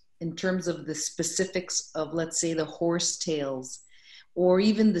that, in terms of the specifics of, let's say, the horsetails or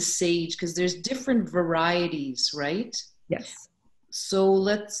even the sage, because there's different varieties, right? Yes. So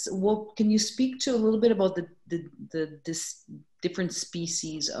can you speak to a little bit about the different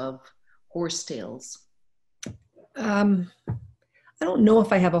species of horsetails? I don't know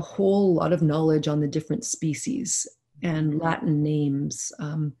if I have a whole lot of knowledge on the different species and Latin names.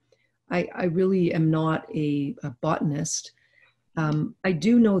 I really am not a botanist. I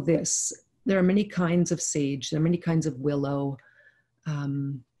do know this. There are many kinds of sage, there are many kinds of willow,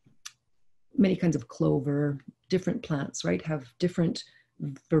 many kinds of clover, different plants, right, have different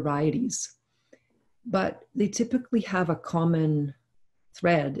varieties. But they typically have a common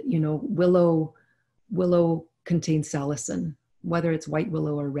thread. Willow contains salicin, whether it's white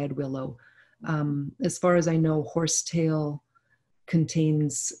willow or red willow. As far as I know, horsetail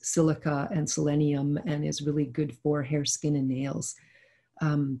contains silica and selenium and is really good for hair, skin, and nails.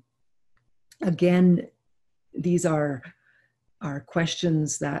 Again, these are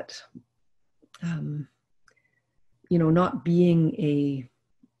questions that, not being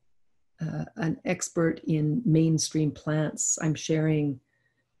an expert in mainstream plants, I'm sharing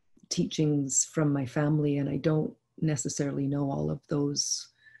teachings from my family, and I don't necessarily know all of those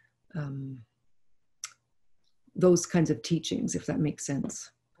kinds of teachings, if that makes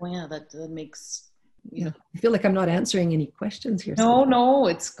sense. Oh yeah, that makes, yeah. I feel like I'm not answering any questions here. No,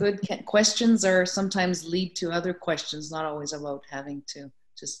 it's good. Questions are sometimes lead to other questions, not always about having to,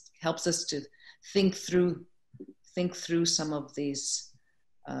 just helps us to think through some of these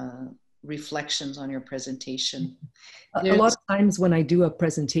reflections on your presentation. A lot of times when I do a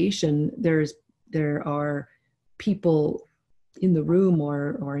presentation, there are people in the room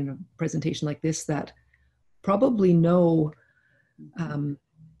or in a presentation like this that probably know, the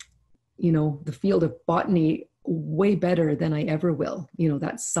field of botany way better than I ever will.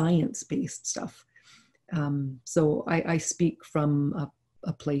 That's science-based stuff. So I speak from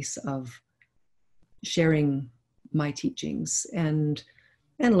a place of sharing my teachings and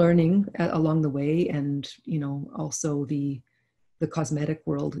learning along the way. And, also the cosmetic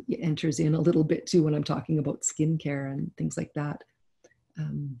world enters in a little bit too when I'm talking about skincare and things like that.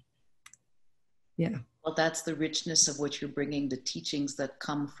 Yeah. Well, that's the richness of what you're bringing, the teachings that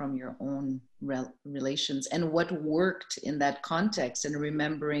come from your own relations and what worked in that context, and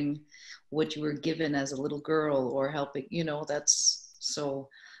remembering what you were given as a little girl or helping,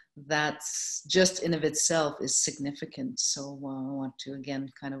 that's just in of itself is significant. So I want to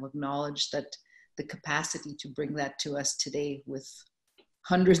again kind of acknowledge that the capacity to bring that to us today with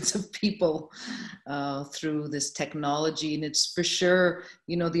hundreds of people through this technology. And it's for sure,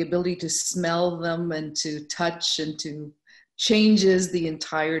 the ability to smell them and to touch and to changes the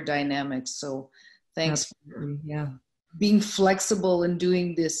entire dynamics. So thanks for being flexible and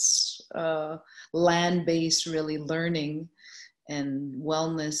doing this land-based really learning and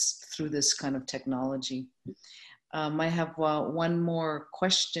wellness through this kind of technology. I have one more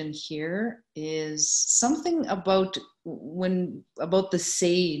question here, is something about the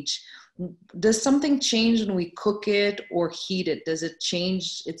sage. Does something change when we cook it or heat it? Does it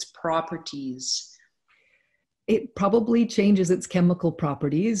change its properties? It probably changes its chemical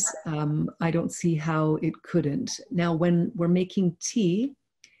properties. I don't see how it couldn't. Now, when we're making tea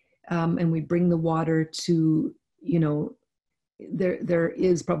and we bring the water to, there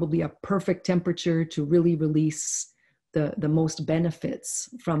is probably a perfect temperature to really release the most benefits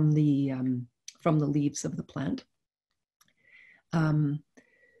from the leaves of the plant.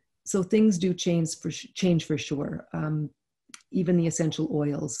 So things do change for sure. Even the essential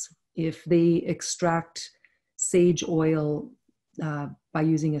oils, if they extract sage oil by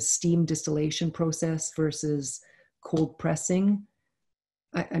using a steam distillation process versus cold pressing,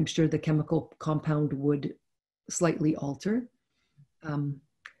 I'm sure the chemical compound would slightly alter.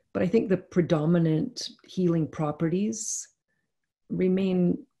 But I think the predominant healing properties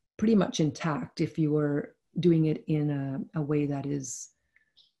remain pretty much intact if you are doing it in a way that is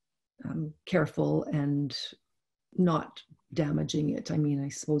careful and not damaging it. I mean, I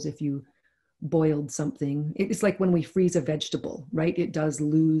suppose if you boiled something, it's like when we freeze a vegetable, right? It does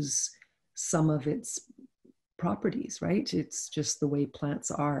lose some of its properties, right? It's just the way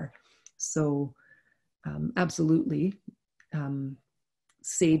plants are. So absolutely.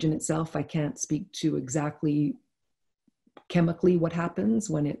 Sage in itself, I can't speak to exactly chemically what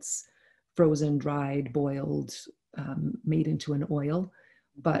happens when it's frozen, dried, boiled, made into an oil.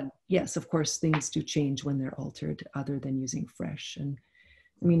 But yes, of course, things do change when they're altered other than using fresh. And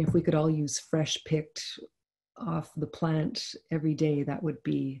I mean, if we could all use fresh picked off the plant every day, that would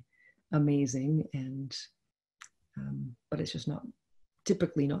be amazing. And but it's just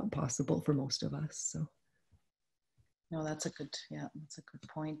typically not possible for most of us. So. No, that's a good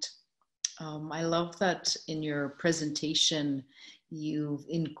point. I love that in your presentation, you've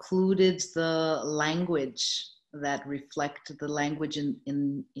included the language that reflect the language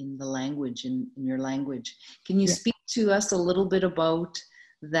in the language, in your language. Can you speak to us a little bit about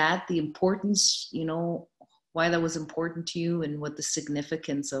that, the importance, why that was important to you and what the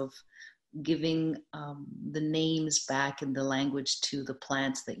significance of giving the names back in the language to the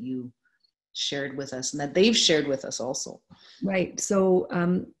plants that you shared with us and that they've shared with us also? Right. So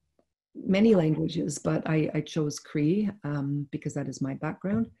many languages, but I chose Cree because that is my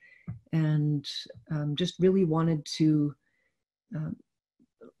background, and just really wanted to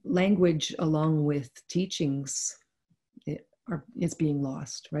language along with teachings is being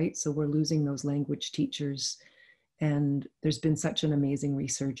lost, right? So we're losing those language teachers, and there's been such an amazing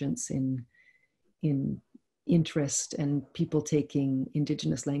resurgence in interest and people taking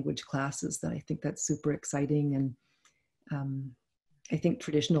Indigenous language classes that I think that's super exciting. And I think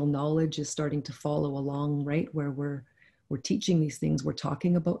traditional knowledge is starting to follow along, right? Where we're teaching these things, we're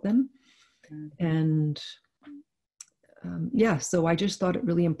talking about them. Mm-hmm. And so I just thought it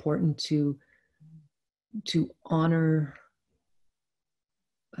really important to to honor,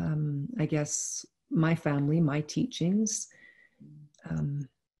 I guess, my family, my teachings.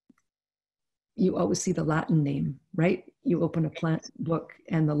 You always see the Latin name, right? You open a plant book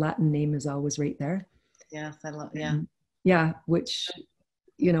and the Latin name is always right there. Yeah, I love, yeah. Yeah, which,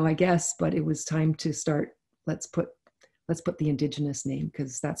 you know, I guess, but it was time to start, let's put the Indigenous name,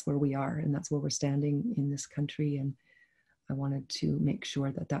 because that's where we are and that's where we're standing in this country. And I wanted to make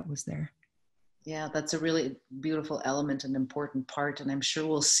sure that that was there. Yeah, that's a really beautiful element and important part. And I'm sure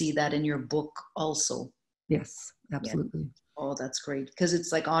we'll see that in your book also. Yes, absolutely. Yeah. Oh, that's great. Because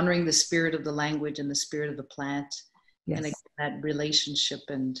it's like honoring the spirit of the language and the spirit of the plant. Yes. And that relationship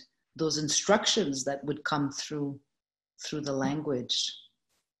and those instructions that would come through the language.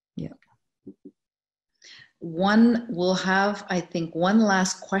 Yeah. We'll have, I think, one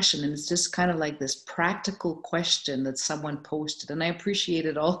last question, and it's just kind of like this practical question that someone posted. And I appreciate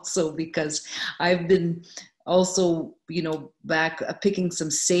it also because I've been also, you know, back picking some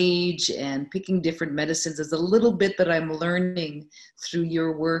sage and picking different medicines. There's a little bit that I'm learning through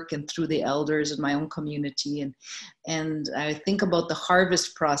your work and through the elders in my own community. And I think about the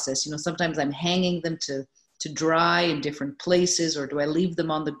harvest process. You know, sometimes I'm hanging them to dry in different places, or do I leave them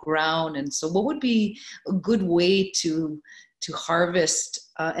on the ground? And so what would be a good way to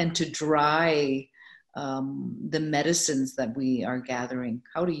harvest and to dry the medicines that we are gathering?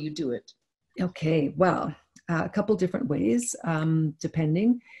 How do you do it? Okay, well, a couple different ways,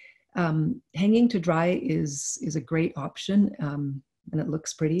 depending. Hanging to dry is a great option, and it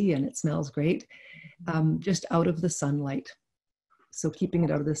looks pretty and it smells great, just out of the sunlight. So keeping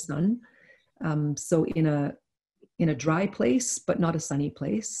it out of the sun. So in a dry place, but not a sunny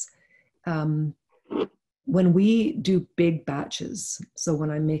place. When we do big batches, so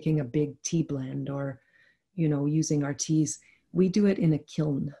when I'm making a big tea blend or, you know, using our teas, we do it in a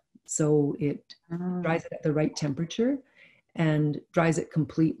kiln. So it dries it at the right temperature and dries it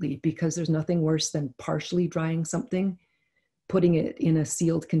completely, because there's nothing worse than partially drying something, putting it in a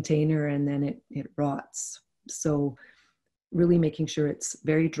sealed container, and then it rots. So really making sure it's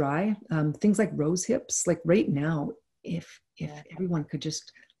very dry. Things like rose hips, like right now, if everyone could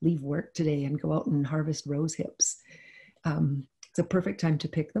just leave work today and go out and harvest rose hips, it's a perfect time to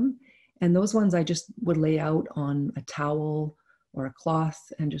pick them. And those ones I just would lay out on a towel or a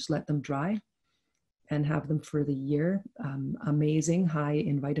cloth and just let them dry and have them for the year. Amazing, high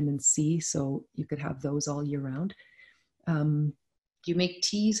in vitamin C, so you could have those all year round. Do you make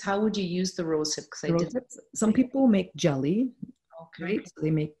teas? How would you use the rose hip? Some people make jelly, okay. Right? So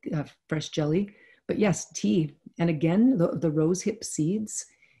they make fresh jelly. But yes, tea. And again, the rose hip seeds,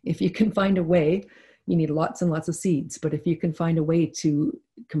 if you can find a way, you need lots and lots of seeds. But if you can find a way to,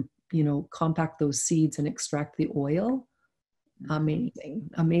 you know, compact those seeds and extract the oil,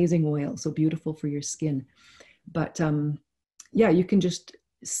 amazing oil. So beautiful for your skin. But yeah, you can just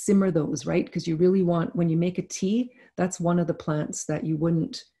simmer those, right? Because you really want, when you make a tea, that's one of the plants that you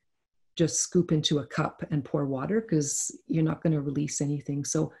wouldn't just scoop into a cup and pour water, because you're not going to release anything.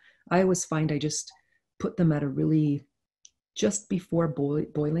 So I always find I just put them at a really just before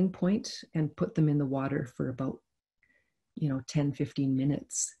boiling point and put them in the water for about, you know, 10-15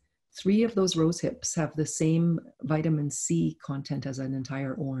 minutes. 3 of those rose hips have the same vitamin C content as an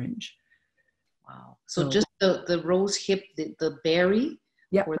entire orange. Wow. So just the rose hip, the berry,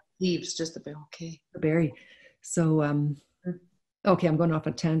 yeah, or the leaves, just the berry. Okay. The berry. So okay, I'm going off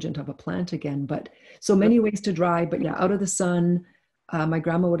a tangent of a plant again, but so many ways to dry, but yeah, out of the sun. My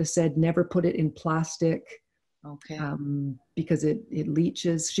grandma would have said, never put it in plastic. Okay. Because it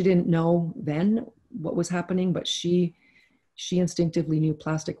leaches. She didn't know then what was happening, but she instinctively knew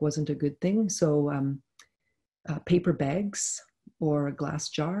plastic wasn't a good thing. So paper bags or a glass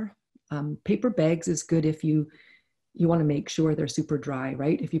jar. Paper bags is good if you want to make sure they're super dry,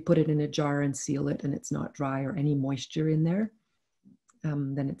 right? If you put it in a jar and seal it and it's not dry or any moisture in there,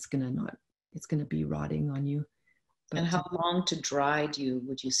 then it's gonna be rotting on you. But, and how long to dry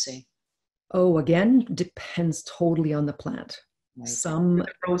would you say? Oh, again, depends totally on the plant. Right. Some the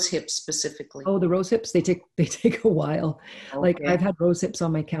rose hips specifically. Oh, the rose hips, they take a while. Okay. Like I've had rose hips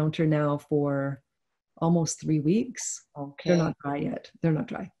on my counter now for almost 3 weeks. Okay. They're not dry yet. They're not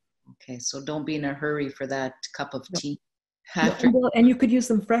dry. Okay, so don't be in a hurry for that cup of tea. Well, and you could use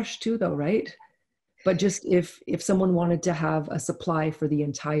them fresh too, though, right? But just if someone wanted to have a supply for the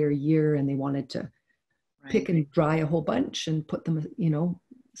entire year and they wanted to pick and dry a whole bunch and put them, you know,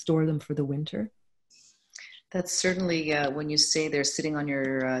 store them for the winter. That's certainly, when you say they're sitting on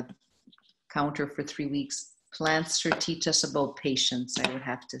your counter for 3 weeks, plants sure teach us about patience, I would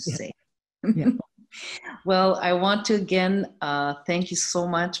have to say. Yeah. Well, I want to again thank you so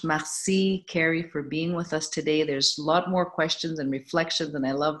much. Merci, Carrie, for being with us today. There's a lot more questions and reflections, and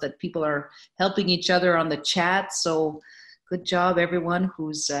I love that people are helping each other on the chat. So good job, everyone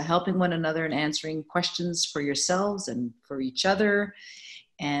who's helping one another and answering questions for yourselves and for each other.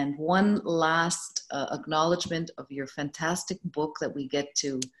 And one last acknowledgement of your fantastic book that we get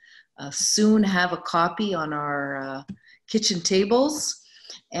to soon have a copy on our kitchen tables.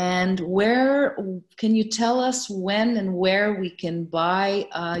 And where can you tell us when and where we can buy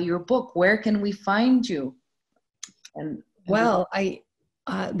your book? Where can we find you? And well,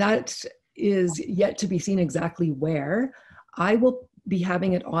 that is yet to be seen exactly where. I will be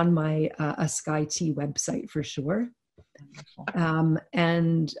having it on my Amiskwaciy website for sure.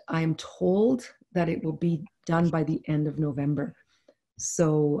 And I'm told that it will be done by the end of November.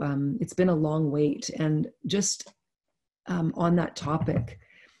 So it's been a long wait. And just on that topic,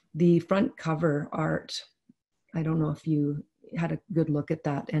 the front cover art, I don't know if you had a good look at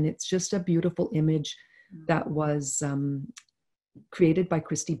that. And it's just a beautiful image that was created by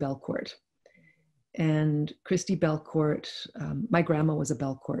Christy Belcourt. And Christy Belcourt, my grandma was a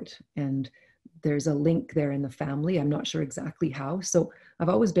Belcourt, and there's a link there in the family. I'm not sure exactly how. So I've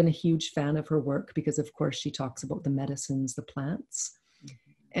always been a huge fan of her work because, of course, she talks about the medicines, the plants.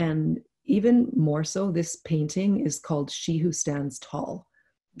 And even more so, this painting is called She Who Stands Tall.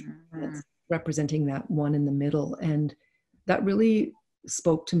 It's representing that one in the middle. And that really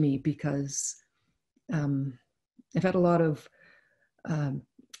spoke to me because I've had a lot of,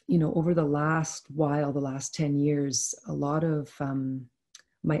 over the last while, the last 10 years, a lot of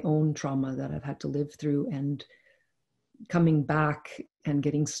my own trauma that I've had to live through, and coming back and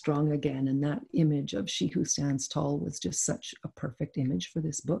getting strong again. And that image of She Who Stands Tall was just such a perfect image for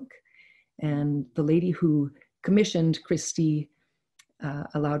this book. And the lady who commissioned Christy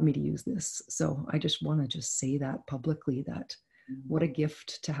allowed me to use this. So I just want to just say that publicly, that what a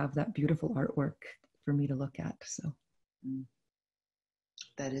gift to have that beautiful artwork for me to look at. So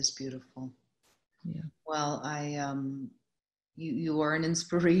that is beautiful. Yeah. Well, you are an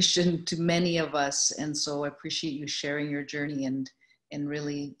inspiration to many of us, and so I appreciate you sharing your journey and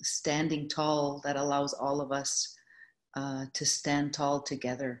really standing tall. That allows all of us to stand tall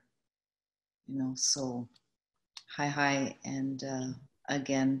together. So hi, and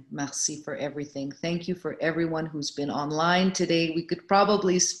again, merci for everything. Thank you for everyone who's been online today. We could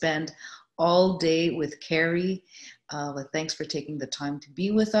probably spend all day with Carrie, but thanks for taking the time to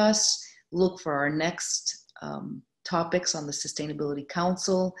be with us. Look for our next topics on the Sustainability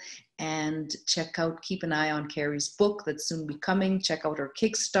Council, and keep an eye on Carrie's book that's soon be coming. Check out her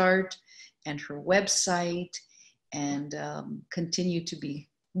Kickstart and her website, and continue to be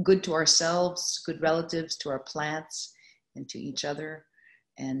good to ourselves, good relatives, to our plants, and to each other,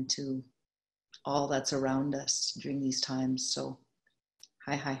 and to all that's around us during these times. So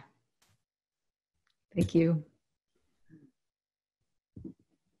hi. Thank you.